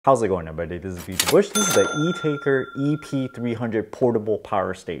How's it going, everybody? This is BeatTheBush. This is the ETaker EP300 portable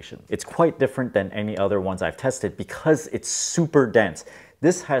power station. It's quite different than any other ones I've tested because it's super dense.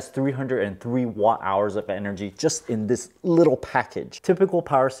 This has 303 watt-hours of energy just in this little package. Typical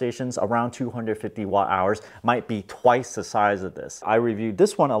power stations around 250 watt-hours might be twice the size of this. I reviewed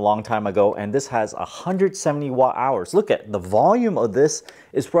this one a long time ago and this has 170 watt-hours. Look at the volume of this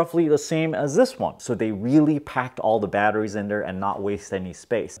is roughly the same as this one. So they really packed all the batteries in there and not waste any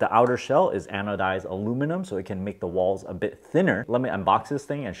space. The outer shell is anodized aluminum so it can make the walls a bit thinner. Let me unbox this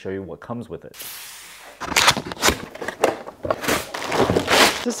thing and show you what comes with it.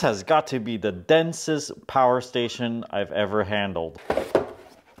 This has got to be the densest power station I've ever handled.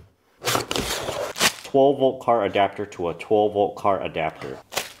 12-volt car adapter to a 12-volt car adapter.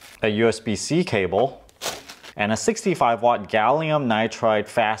 A USB-C cable. And a 65-watt gallium nitride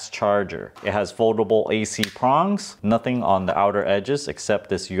fast charger. It has foldable AC prongs, nothing on the outer edges except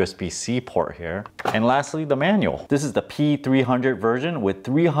this USB-C port here. And lastly, the manual. This is the P300 version with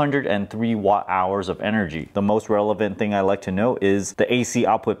 303 watt-hours of energy. The most relevant thing I like to know is the AC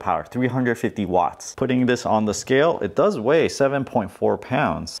output power, 350 watts. Putting this on the scale, it does weigh 7.4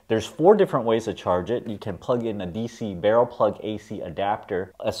 pounds. There's 4 different ways to charge it. You can plug in a DC barrel plug AC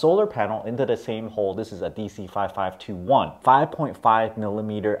adapter, a solar panel into the same hole. This is a DC 5521, 5.5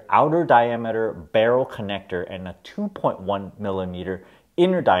 millimeter outer diameter barrel connector and a 2.1 millimeter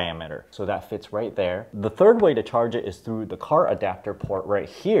inner diameter. So that fits right there. The third way to charge it is through the car adapter port right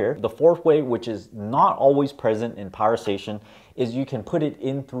here. The fourth way, which is not always present in power station, is you can put it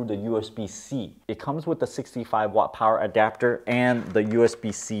in through the USB-C. It comes with the 65-watt power adapter and the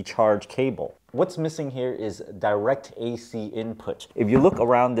USB-C charge cable. What's missing here is direct AC input. If you look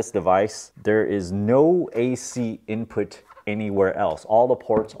around this device, there is no AC input anywhere else. All the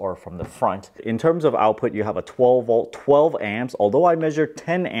ports are from the front. In terms of output, you have a 12 volt, 12 amps, although I measured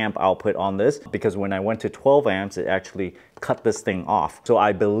 10 amp output on this because when I went to 12 amps, it actually cut this thing off. So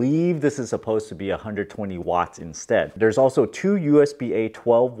I believe this is supposed to be 120 watts instead. There's also 2 USB-A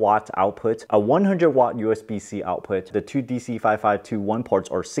 12 watt output, a 100 watt USB-C output. The 2 DC 5521 ports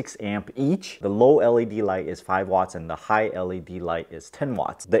are 6 amp each. The low LED light is 5 watts and the high LED light is 10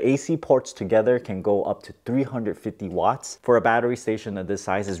 watts. The AC ports together can go up to 350 watts. For a battery station of this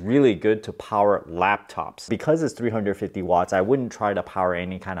size, is really good to power laptops. Because it's 350 watts, I wouldn't try to power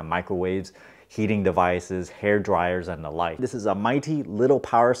any kind of microwaves, heating devices, hair dryers, and the like. This is a mighty little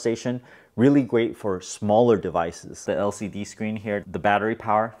power station, really great for smaller devices. The LCD screen here, the battery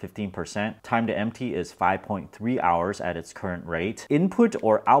power, 15%. Time to empty is 5.3 hours at its current rate. Input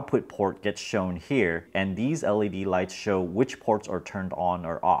or output port gets shown here, and these LED lights show which ports are turned on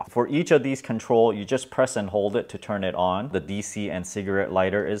or off. For each of these control, you just press and hold it to turn it on. The DC and cigarette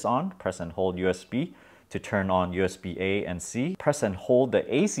lighter is on. Press and hold USB to turn on USB A and C. Press and hold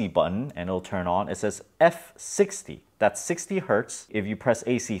the AC button and it'll turn on. It says F60. That's 60 Hertz. If you press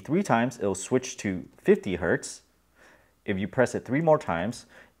AC 3 times, it'll switch to 50 Hertz. If you press it 3 more times,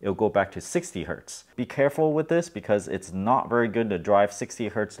 it'll go back to 60 Hertz. Be careful with this because it's not very good to drive 60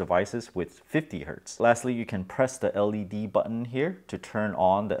 Hertz devices with 50 Hertz. Lastly, you can press the LED button here to turn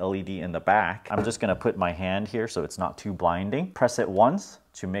on the LED in the back. I'm just gonna put my hand here so it's not too blinding. Press it once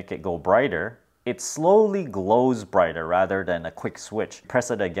to make it go brighter. It slowly glows brighter rather than a quick switch.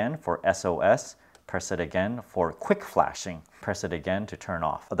 Press it again for SOS. Press it again for quick flashing. Press it again to turn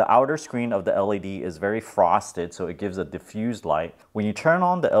off. The outer screen of the LED is very frosted, so it gives a diffused light. When you turn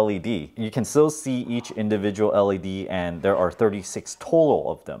on the LED, you can still see each individual LED, and there are 36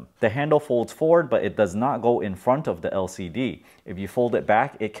 total of them. The handle folds forward, but it does not go in front of the LCD. If you fold it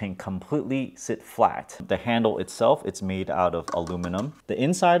back, it can completely sit flat. The handle itself, it's made out of aluminum. The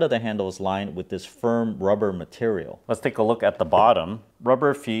inside of the handle is lined with this firm rubber material. Let's take a look at the bottom.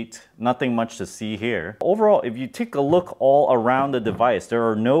 Rubber feet, nothing much to see here. Overall, if you take a look all around the device, there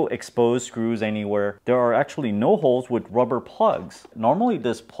are no exposed screws anywhere. There are actually no holes with rubber plugs. Normally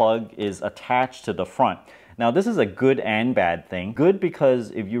this plug is attached to the front. Now this is a good and bad thing. Good because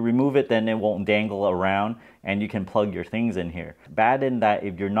if you remove it, then it won't dangle around and you can plug your things in here. Bad in that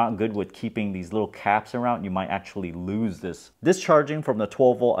if you're not good with keeping these little caps around, you might actually lose this. Discharging from the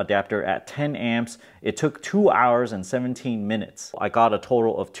 12-volt adapter at 10 amps, it took 2 hours and 17 minutes. I got a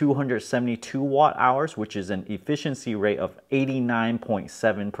total of 272 watt-hours, which is an efficiency rate of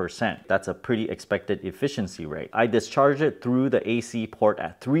 89.7%. That's a pretty expected efficiency rate. I discharged it through the AC port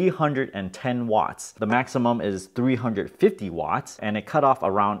at 310 watts. The maximum is 350 watts, and it cut off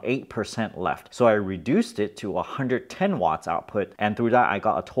around 8% left. So I reduced it to 110 watts output, and through that I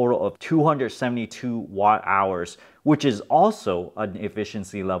got a total of 272 watt hours, which is also an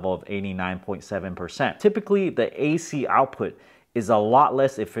efficiency level of 89.7%. Typically the AC output is a lot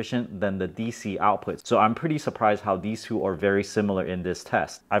less efficient than the DC output. So I'm pretty surprised how these two are very similar in this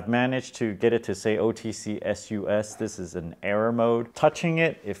test. I've managed to get it to say OTC SUS. This is an error mode. Touching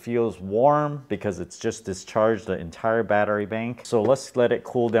it, it feels warm because it's just discharged the entire battery bank. So let's let it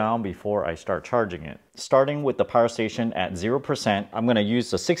cool down before I start charging it. Starting with the power station at 0%, I'm going to use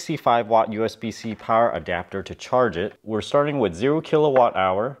the 65 watt USB-C power adapter to charge it. We're starting with 0 kilowatt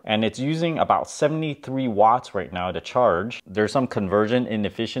hour and it's using about 73 watts right now to charge. There's some conversion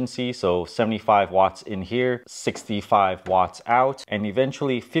inefficiency, so 75 watts in here, 65 watts out, and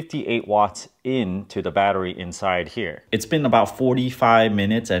eventually 58 watts into the battery inside here. It's been about 45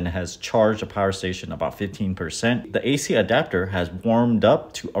 minutes and has charged the power station about 15%. The AC adapter has warmed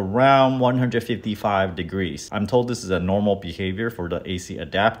up to around 155 degrees. I'm told this is a normal behavior for the AC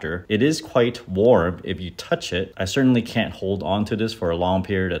adapter. It is quite warm if you touch it. I certainly can't hold on to this for a long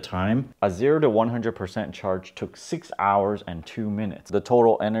period of time. A 0 to 100% charge took 6 hours and 2 minutes. The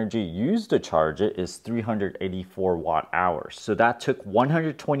total energy used to charge it is 384 watt hours. So that took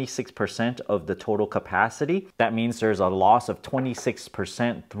 126% of the total capacity. That means there's a loss of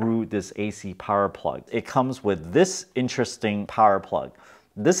 26% through this AC power plug. It comes with this interesting power plug.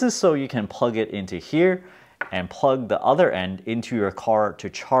 This is so you can plug it into here and plug the other end into your car to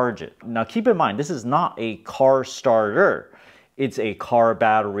charge it. Now keep in mind, this is not a car starter. It's a car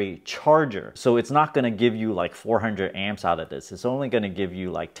battery charger. So it's not gonna give you like 400 amps out of this. It's only gonna give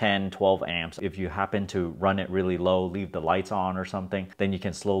you like 10, 12 amps. If you happen to run it really low, leave the lights on or something, then you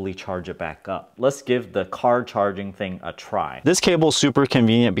can slowly charge it back up. Let's give the car charging thing a try. This cable is super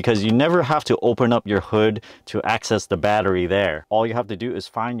convenient because you never have to open up your hood to access the battery there. All you have to do is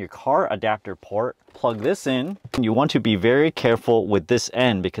find your car adapter port, plug this in. You want to be very careful with this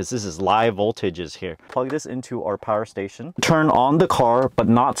end because this is live voltages here. Plug this into our power station. Turn on the car but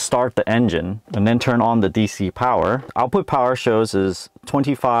not start the engine, and then turn on the DC power. Output power shows is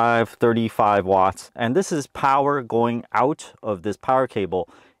 25, 35 watts, and this is power going out of this power cable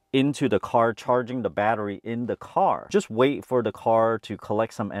into the car, charging the battery in the car. Just wait for the car to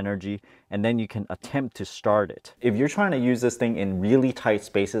collect some energy and then you can attempt to start it. If you're trying to use this thing in really tight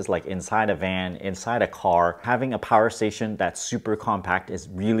spaces like inside a van, inside a car, having a power station that's super compact is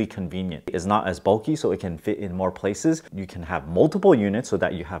really convenient. It's not as bulky, so it can fit in more places. You can have multiple units so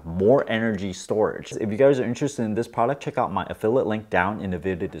that you have more energy storage. If you guys are interested in this product, check out my affiliate link down in the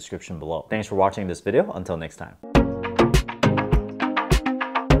video description below. Thanks for watching this video. Until next time.